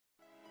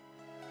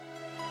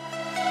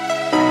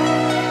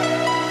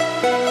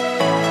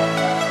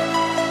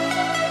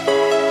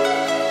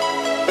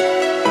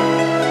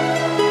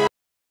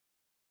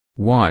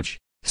Watch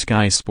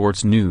Sky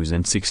Sports News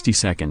in 60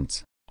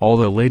 seconds, all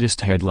the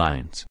latest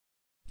headlines.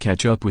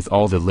 Catch up with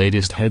all the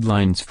latest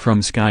headlines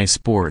from Sky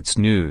Sports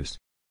News.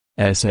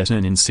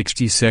 SSN in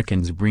 60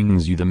 seconds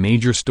brings you the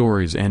major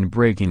stories and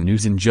breaking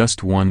news in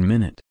just 1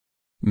 minute.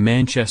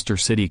 Manchester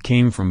City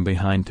came from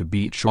behind to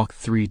beat Schalke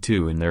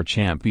 3-2 in their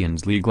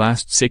Champions League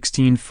last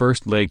 16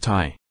 first leg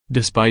tie,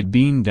 despite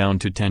being down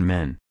to 10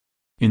 men.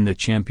 In the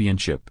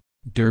Championship,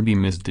 Derby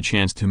missed the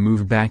chance to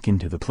move back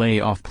into the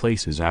playoff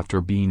places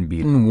after being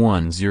beaten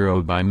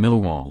 1-0 by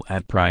Millwall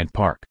at Pride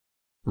Park.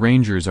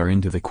 Rangers are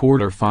into the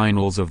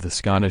quarter-finals of the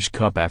Scottish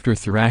Cup after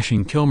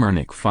thrashing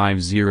Kilmarnock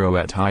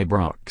 5-0 at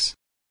Ibrox.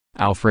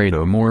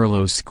 Alfredo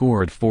Morelos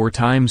scored 4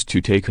 times to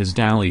take his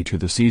tally to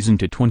the season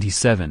to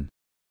 27.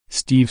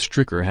 Steve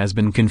Stricker has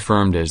been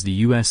confirmed as the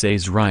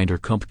USA's Ryder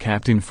Cup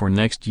captain for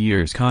next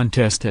year's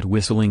contest at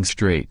Whistling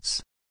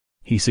Straits.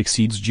 He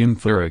succeeds Jim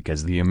Furyk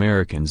as the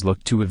Americans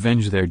look to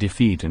avenge their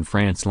defeat in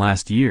France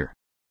last year.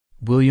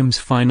 Williams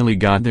finally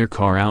got their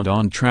car out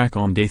on track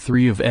on day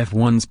 3 of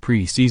F1's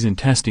pre-season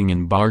testing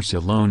in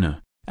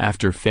Barcelona,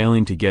 after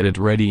failing to get it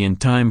ready in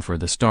time for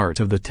the start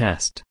of the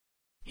test.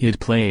 Hit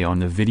play on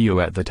the video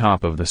at the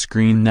top of the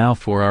screen now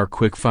for our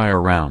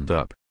quickfire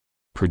roundup.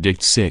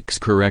 Predict 6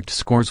 correct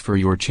scores for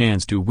your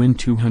chance to win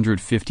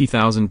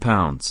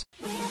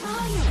 £250,000.